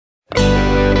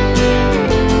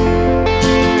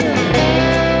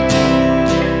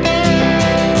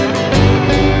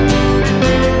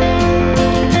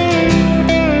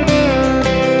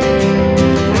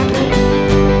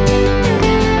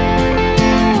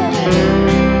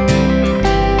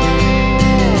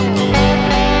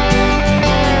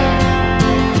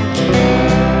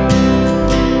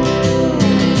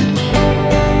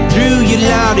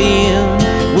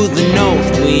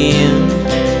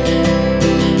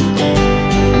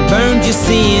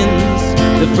since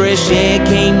the fresh air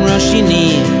came rushing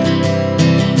in.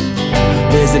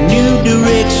 There's a new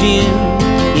direction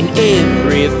in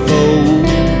every fold.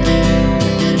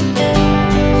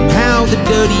 Somehow the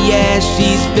dirty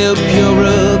ashes felt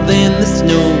purer than the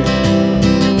snow.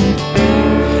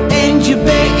 And you're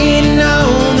betting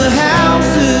on the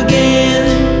house again,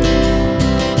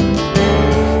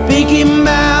 thinking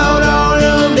about all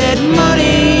of that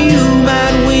money you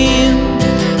might win.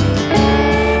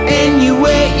 And you're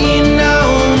waiting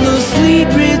on the sweet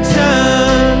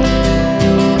return,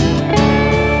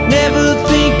 never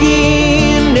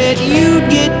thinking that you'd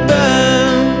get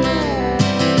burned.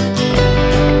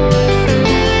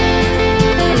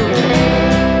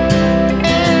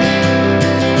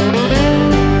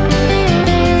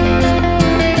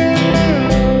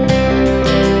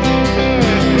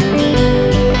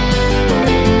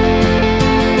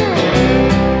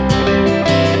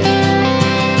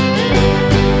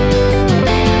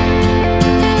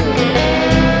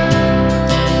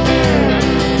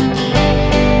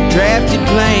 Drafted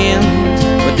plans,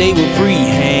 but they were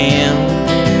freehand.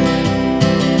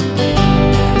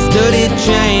 Studied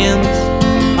chance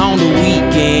on the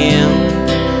weekend.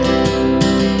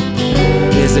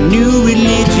 There's a new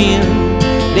religion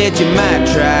that you might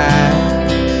try,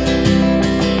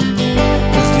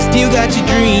 'cause you still got your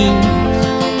dreams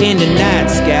in the night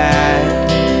sky.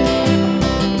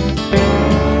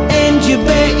 And you're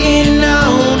betting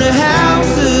on a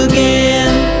house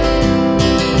again,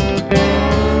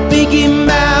 thinking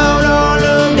about all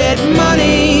of that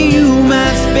money you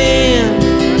might spend.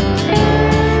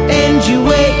 And you're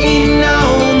waiting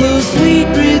on the sweet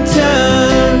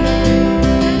return,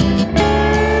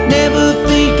 never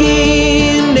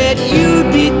thinking that you'd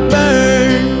be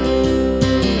burned.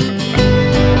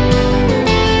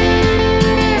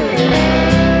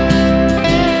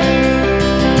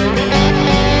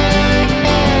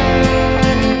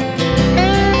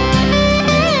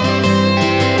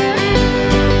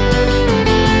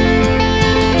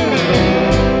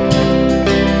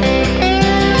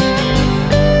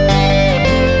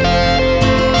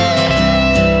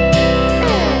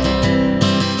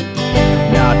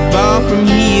 From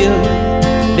here,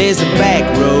 there's a back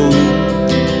road.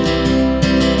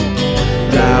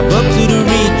 Drive up to the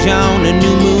ridge on a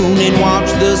new moon and watch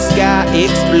the sky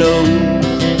explode.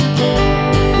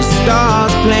 With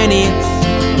stars, planets,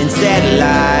 and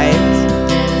satellites,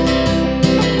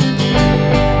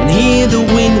 and hear the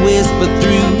wind whisper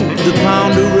through the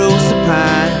ponderosa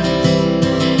pines.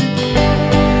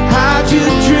 Hide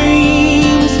your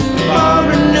dreams far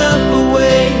enough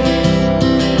away,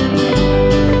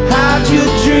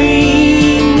 your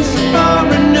dreams far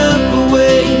enough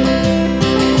away.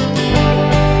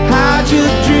 Hide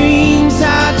your dreams,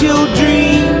 hide your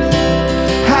dreams,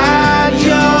 hide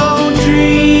your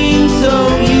dreams so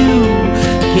you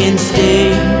can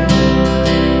stay.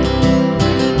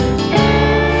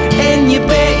 And you're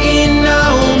betting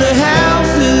on the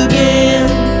house again,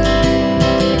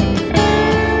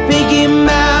 thinking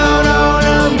about all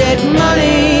of that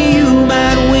money you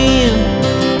might win.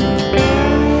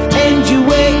 You're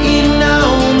waiting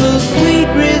on the sweet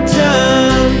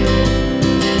return,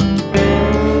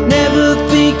 never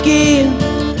thinking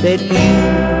that you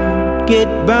get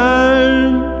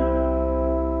burned.